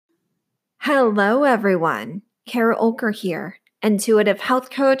Hello, everyone. Kara Olker here, intuitive health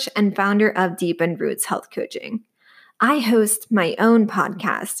coach and founder of Deepened Roots Health Coaching. I host my own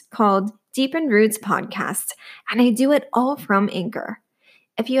podcast called Deepened Roots Podcast, and I do it all from Anchor.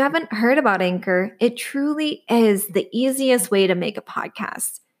 If you haven't heard about Anchor, it truly is the easiest way to make a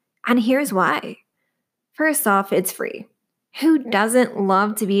podcast. And here's why. First off, it's free. Who doesn't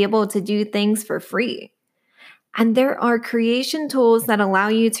love to be able to do things for free? And there are creation tools that allow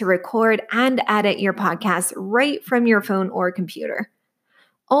you to record and edit your podcast right from your phone or computer.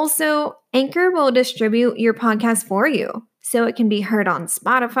 Also, Anchor will distribute your podcast for you, so it can be heard on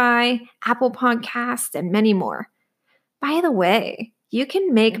Spotify, Apple Podcasts, and many more. By the way, you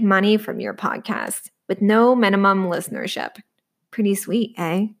can make money from your podcast with no minimum listenership. Pretty sweet,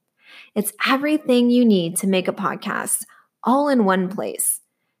 eh? It's everything you need to make a podcast, all in one place.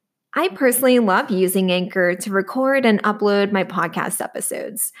 I personally love using Anchor to record and upload my podcast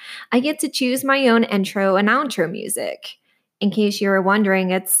episodes. I get to choose my own intro and outro music. In case you were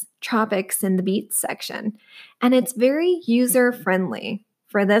wondering, it's Tropics in the Beats section. And it's very user-friendly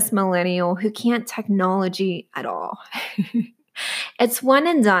for this millennial who can't technology at all. It's one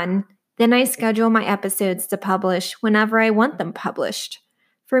and done. Then I schedule my episodes to publish whenever I want them published.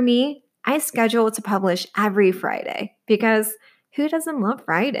 For me, I schedule to publish every Friday because who doesn't love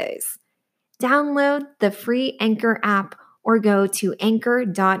Fridays? Download the free Anchor app or go to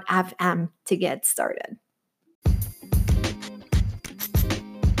anchor.fm to get started.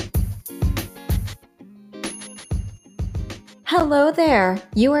 Hello there.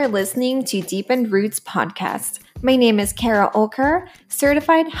 You are listening to Deepened Roots Podcast. My name is Kara Olker,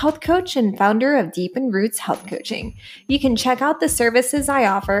 certified health coach and founder of Deepened Roots Health Coaching. You can check out the services I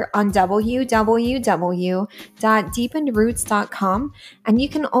offer on www.deepenedroots.com, and you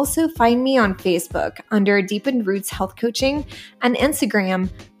can also find me on Facebook under Deepened Roots Health Coaching and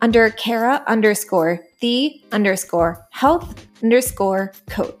Instagram under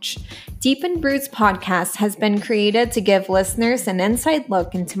Kara_the_health_coach. Deepened Roots Podcast has been created to give listeners an inside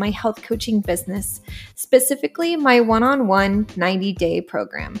look into my health coaching business, specifically my one-on-one 90-day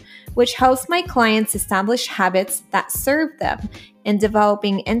program, which helps my clients establish habits that serve them in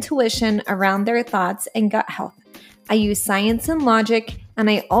developing intuition around their thoughts and gut health. I use science and logic, and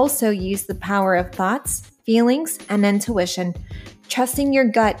I also use the power of thoughts, feelings, and intuition. Trusting your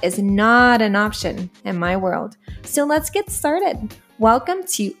gut is not an option in my world. So let's get started. Welcome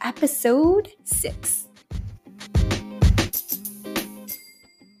to episode 6.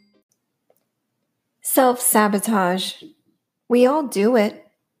 Self-sabotage. We all do it.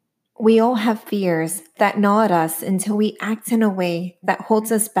 We all have fears that gnaw at us until we act in a way that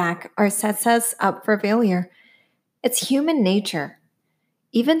holds us back or sets us up for failure. It's human nature.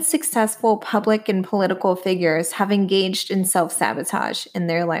 Even successful public and political figures have engaged in self-sabotage in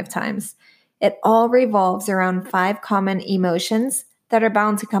their lifetimes. It all revolves around 5 common emotions that are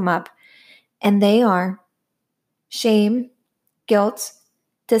bound to come up, and they are shame, guilt,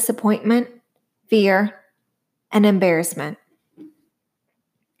 disappointment, fear, and embarrassment.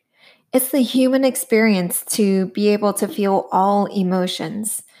 It's the human experience to be able to feel all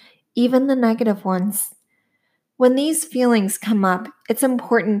emotions, even the negative ones. When these feelings come up, it's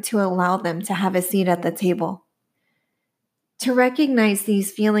important to allow them to have a seat at the table. To recognize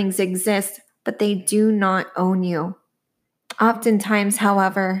these feelings exist, but they do not own you. Oftentimes,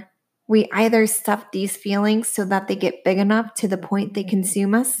 however, we either stuff these feelings so that they get big enough to the point they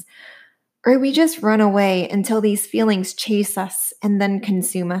consume us, or we just run away until these feelings chase us and then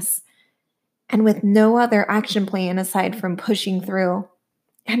consume us, and with no other action plan aside from pushing through.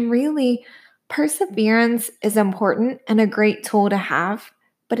 And really, perseverance is important and a great tool to have,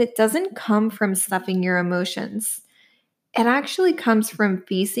 but it doesn't come from stuffing your emotions. It actually comes from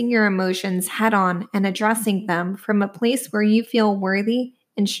facing your emotions head on and addressing them from a place where you feel worthy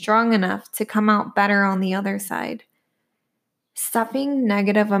and strong enough to come out better on the other side. Stuffing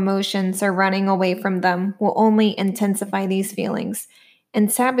negative emotions or running away from them will only intensify these feelings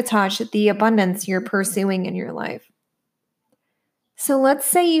and sabotage the abundance you're pursuing in your life. So let's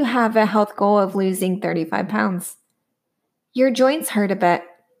say you have a health goal of losing 35 pounds. Your joints hurt a bit,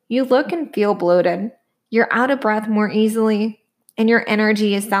 you look and feel bloated, you're out of breath more easily, and your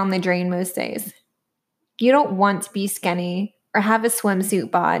energy is down the drain most days. You don't want to be skinny or have a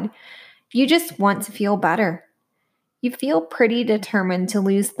swimsuit bod. You just want to feel better. You feel pretty determined to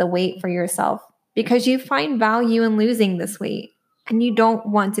lose the weight for yourself because you find value in losing this weight, and you don't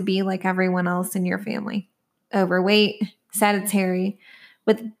want to be like everyone else in your family. Overweight, sedentary,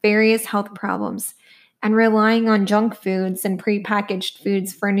 with various health problems, and relying on junk foods and prepackaged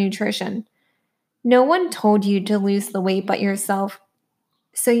foods for nutrition. No one told you to lose the weight but yourself.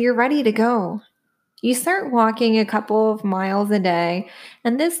 So you're ready to go. You start walking a couple of miles a day,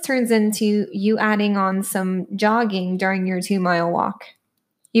 and this turns into you adding on some jogging during your 2 mile walk.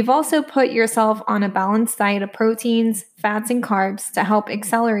 You've also put yourself on a balanced diet of proteins, fats, and carbs to help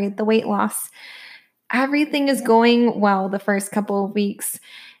accelerate the weight loss. Everything is going well the first couple of weeks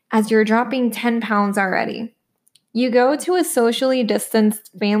as you're dropping 10 pounds already. You go to a socially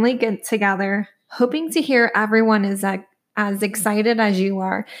distanced family get together, hoping to hear everyone is as excited as you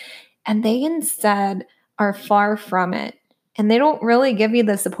are, and they instead are far from it, and they don't really give you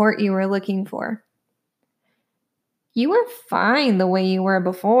the support you were looking for. You were fine the way you were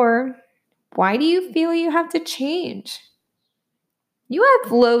before. Why do you feel you have to change? You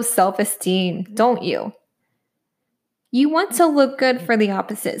have low self esteem, don't you? You want to look good for the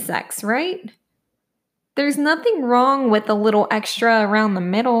opposite sex, right? There's nothing wrong with a little extra around the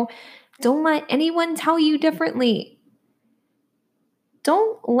middle. Don't let anyone tell you differently.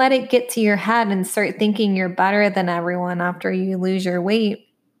 Don't let it get to your head and start thinking you're better than everyone after you lose your weight.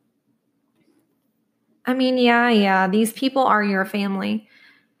 I mean, yeah, these people are your family.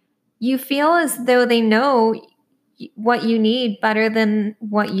 You feel as though they know what you need better than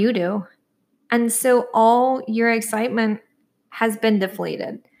what you do. And so all your excitement has been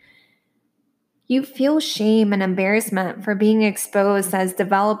deflated. You feel shame and embarrassment for being exposed as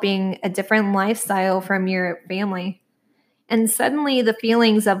developing a different lifestyle from your family. And suddenly the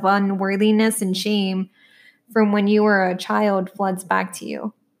feelings of unworthiness and shame from when you were a child floods back to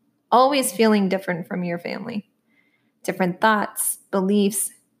you, always feeling different from your family. Different thoughts,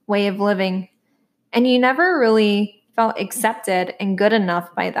 beliefs, way of living. And you never really felt accepted and good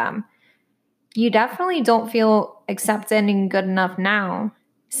enough by them. You definitely don't feel accepted and good enough now.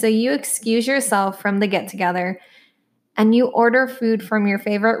 So you excuse yourself from the get together and you order food from your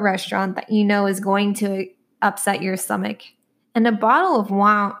favorite restaurant that you know is going to upset your stomach and a bottle of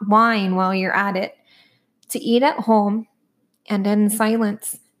wine while you're at it to eat at home and in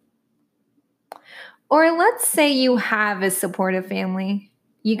silence. Or let's say you have a supportive family.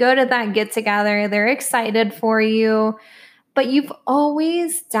 You go to that get together, they're excited for you, but you've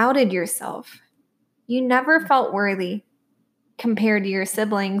always doubted yourself. You never felt worthy compared to your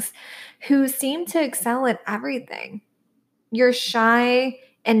siblings who seem to excel at everything. You're shy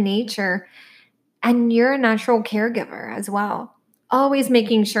in nature and you're a natural caregiver as well, always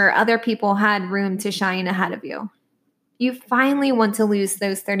making sure other people had room to shine ahead of you. You finally want to lose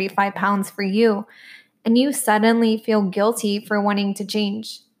those 35 pounds for you, and you suddenly feel guilty for wanting to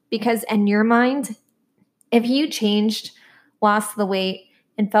change because, in your mind, if you changed, lost the weight,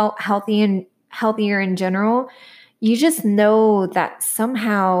 and felt healthy and healthier in general, you just know that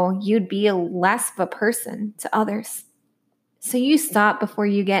somehow you'd be a less of a person to others. So you stop before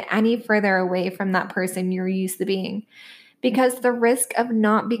you get any further away from that person you're used to being. Because the risk of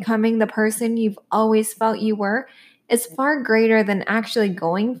not becoming the person you've always felt you were is far greater than actually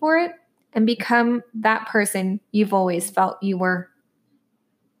going for it and become that person you've always felt you were.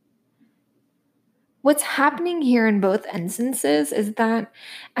 What's happening here in both instances is that,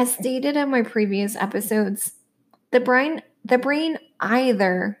 as stated in my previous episodes, the brain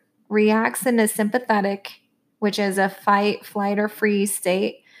either reacts in a sympathetic, which is a fight, flight, or freeze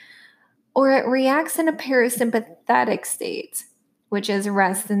state, or it reacts in a parasympathetic state, which is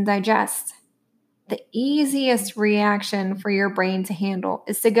rest and digest. The easiest reaction for your brain to handle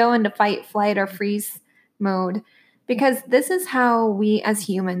is to go into fight, flight, or freeze mode because this is how we as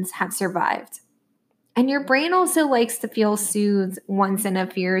humans have survived. And your brain also likes to feel soothed once in a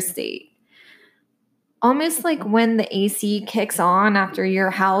fear state. Almost like when the AC kicks on after your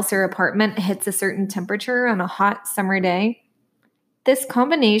house or apartment hits a certain temperature on a hot summer day. This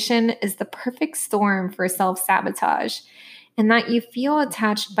combination is the perfect storm for self sabotage, and that you feel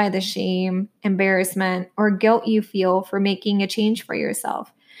attached by the shame, embarrassment, or guilt you feel for making a change for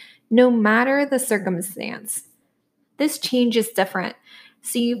yourself, no matter the circumstance. This change is different,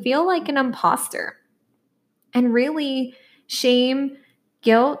 so you feel like an imposter. And really, shame,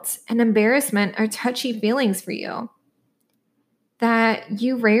 guilt, and embarrassment are touchy feelings for you that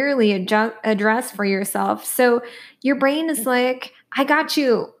you rarely address for yourself. So your brain is like, I got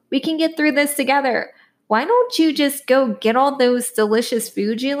you. We can get through this together. Why don't you just go get all those delicious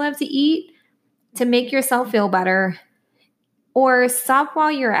foods you love to eat to make yourself feel better? Or stop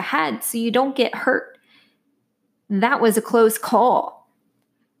while you're ahead so you don't get hurt. That was a close call.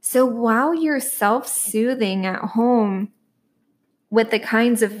 So while you're self soothing at home with the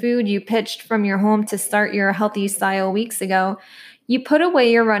kinds of food you pitched from your home to start your healthy style weeks ago, you put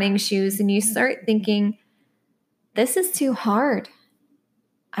away your running shoes and you start thinking, this is too hard.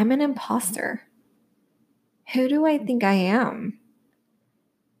 I'm an imposter. Who do I think I am?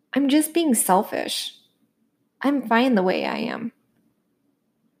 I'm just being selfish. I'm fine the way I am.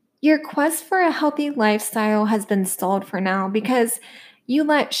 Your quest for a healthy lifestyle has been stalled for now because you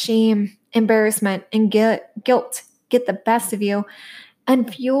let shame, embarrassment, and guilt get the best of you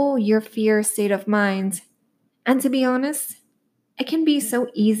and fuel your fear state of mind. And to be honest, it can be so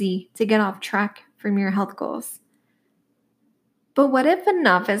easy to get off track from your health goals. But what if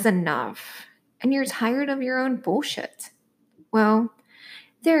enough is enough and you're tired of your own bullshit? Well,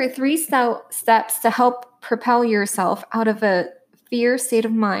 there are three steps to help propel yourself out of a fear state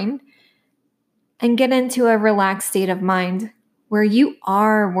of mind and get into a relaxed state of mind where you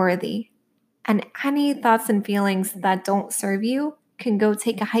are worthy. And any thoughts and feelings that don't serve you can go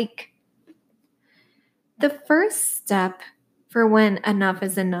take a hike. The first step for when enough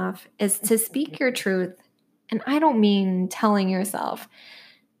is enough is to speak your truth. And I don't mean telling yourself,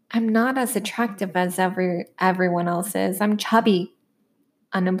 I'm not as attractive as everyone else is. I'm chubby,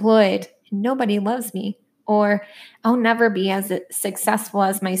 unemployed, and nobody loves me. Or I'll never be as successful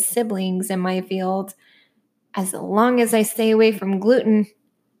as my siblings in my field. As long as I stay away from gluten,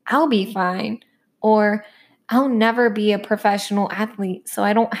 I'll be fine. Or I'll never be a professional athlete, so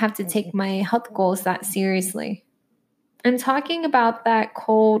I don't have to take my health goals that seriously. I'm talking about that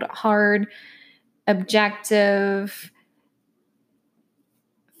cold, hard, objective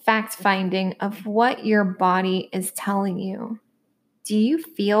fact finding of what your body is telling you. Do you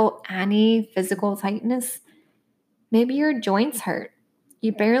feel any physical tightness? Maybe your joints hurt.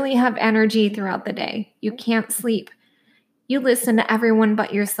 You barely have energy throughout the day. You can't sleep. You listen to everyone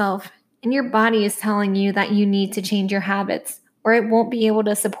but yourself, and your body is telling you that you need to change your habits or it won't be able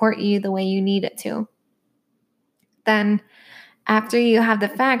to support you the way you need it to. Then, after you have the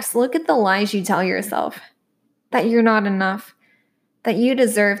facts, look at the lies you tell yourself that you're not enough, that you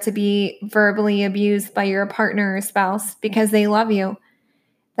deserve to be verbally abused by your partner or spouse because they love you,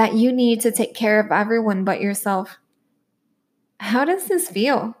 that you need to take care of everyone but yourself. How does this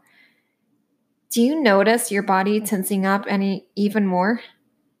feel? Do you notice your body tensing up even more?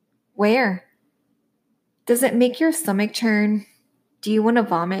 Where? Does it make your stomach churn? Do you want to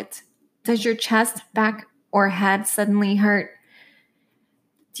vomit? Does your chest, back, or head suddenly hurt?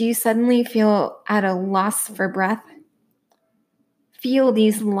 Do you suddenly feel at a loss for breath? Feel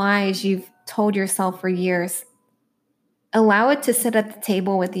these lies you've told yourself for years. Allow it to sit at the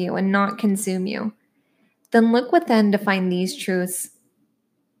table with you and not consume you. Then look within to find these truths.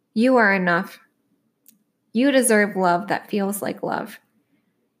 You are enough. You deserve love that feels like love.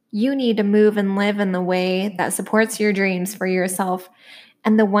 You need to move and live in the way that supports your dreams for yourself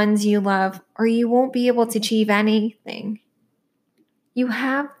and the ones you love, or you won't be able to achieve anything. You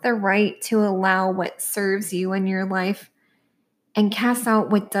have the right to allow what serves you in your life and cast out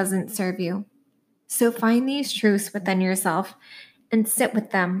what doesn't serve you. So find these truths within yourself and sit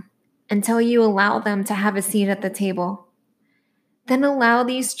with them until you allow them to have a seat at the table. Then allow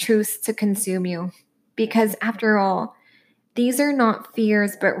these truths to consume you, because after all, these are not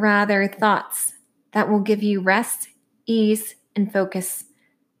fears, but rather thoughts that will give you rest, ease, and focus,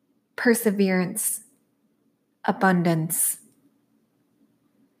 perseverance, abundance.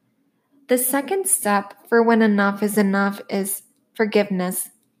 The second step for when enough is forgiveness.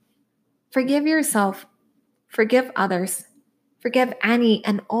 Forgive yourself, forgive others, forgive any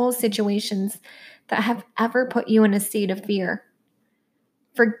and all situations that have ever put you in a state of fear.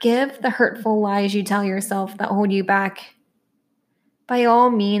 Forgive the hurtful lies you tell yourself that hold you back. By all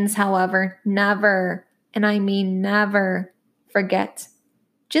means, however, never, and I mean never, forget.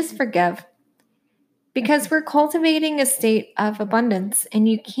 Just forgive. Because we're cultivating a state of abundance, and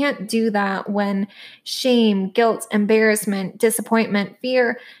you can't do that when shame, guilt, embarrassment, disappointment,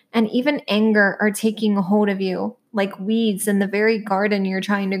 fear, and even anger are taking a hold of you like weeds in the very garden you're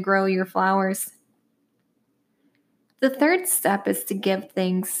trying to grow your flowers. The third step is to give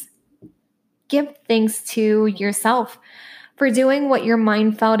thanks. Give thanks to yourself for doing what your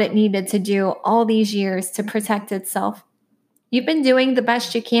mind felt it needed to do all these years to protect itself. You've been doing the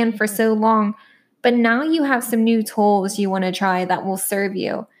best you can for so long, but now you have some new tools you want to try that will serve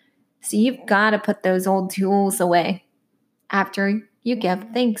you. So you've got to put those old tools away after you give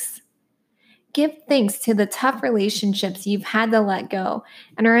thanks. Give thanks to the tough relationships you've had to let go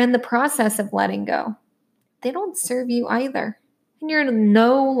and are in the process of letting go. They don't serve you either, and you're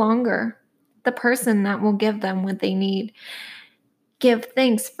no longer the person that will give them what they need. Give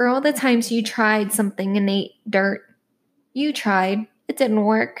thanks for all the times you tried something and ate dirt. You tried, it didn't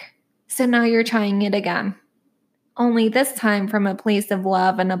work, so now you're trying it again. Only this time from a place of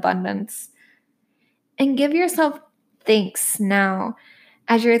love and abundance. And give yourself thanks now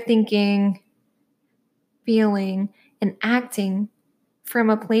as you're thinking, feeling, and acting from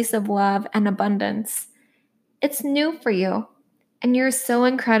a place of love and abundance. It's new for you, and you're so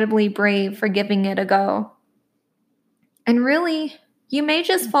incredibly brave for giving it a go. And really, you may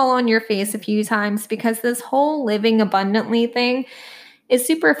just fall on your face a few times because this whole living abundantly thing is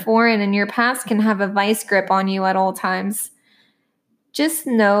super foreign and your past can have a vice grip on you at all times. Just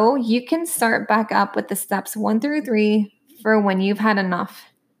know you can start back up with the steps 1 through 3 for when you've had enough.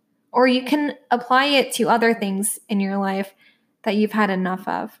 Or you can apply it to other things in your life that you've had enough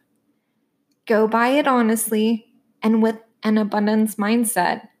of. Go by it honestly and with an abundance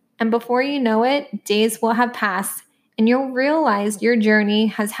mindset. And before you know it, days will have passed and you'll realize your journey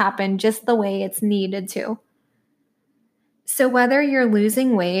has happened just the way it's needed to. So whether you're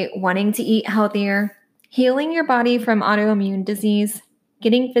losing weight, wanting to eat healthier, healing your body from autoimmune disease,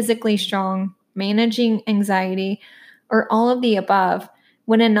 getting physically strong, managing anxiety, or all of the above,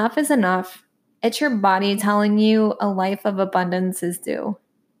 when enough is enough, it's your body telling you a life of abundance is due.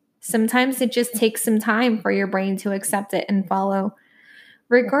 Sometimes it just takes some time for your brain to accept it and follow.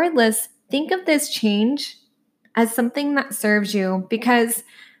 Regardless, think of this change as something that serves you because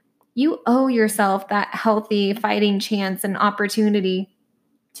you owe yourself that healthy fighting chance and opportunity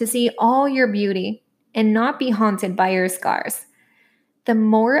to see all your beauty and not be haunted by your scars. The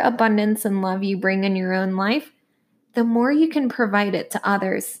more abundance and love you bring in your own life, the more you can provide it to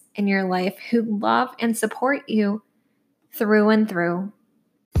others in your life who love and support you through and through.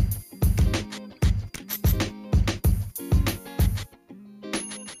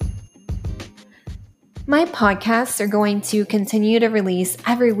 My podcasts are going to continue to release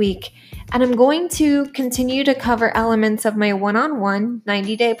every week, and I'm going to continue to cover elements of my one-on-one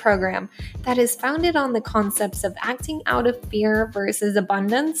 90-day program that is founded on the concepts of acting out of fear versus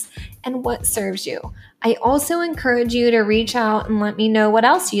abundance and what serves you. I also encourage you to reach out and let me know what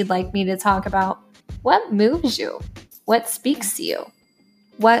else you'd like me to talk about. What moves you? What speaks to you?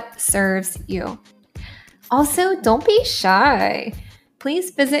 What serves you? Also, don't be shy.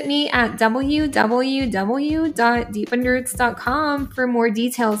 Please visit me at www.deepenedroots.com for more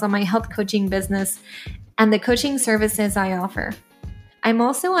details on my health coaching business and the coaching services I offer. I'm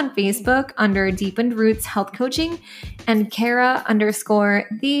also on Facebook under Deepened Roots Health Coaching and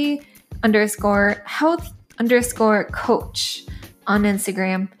Kara_the_health_coach on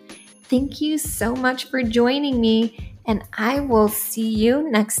Instagram. Thank you so much for joining me, and I will see you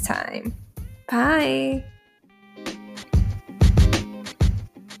next time. Bye.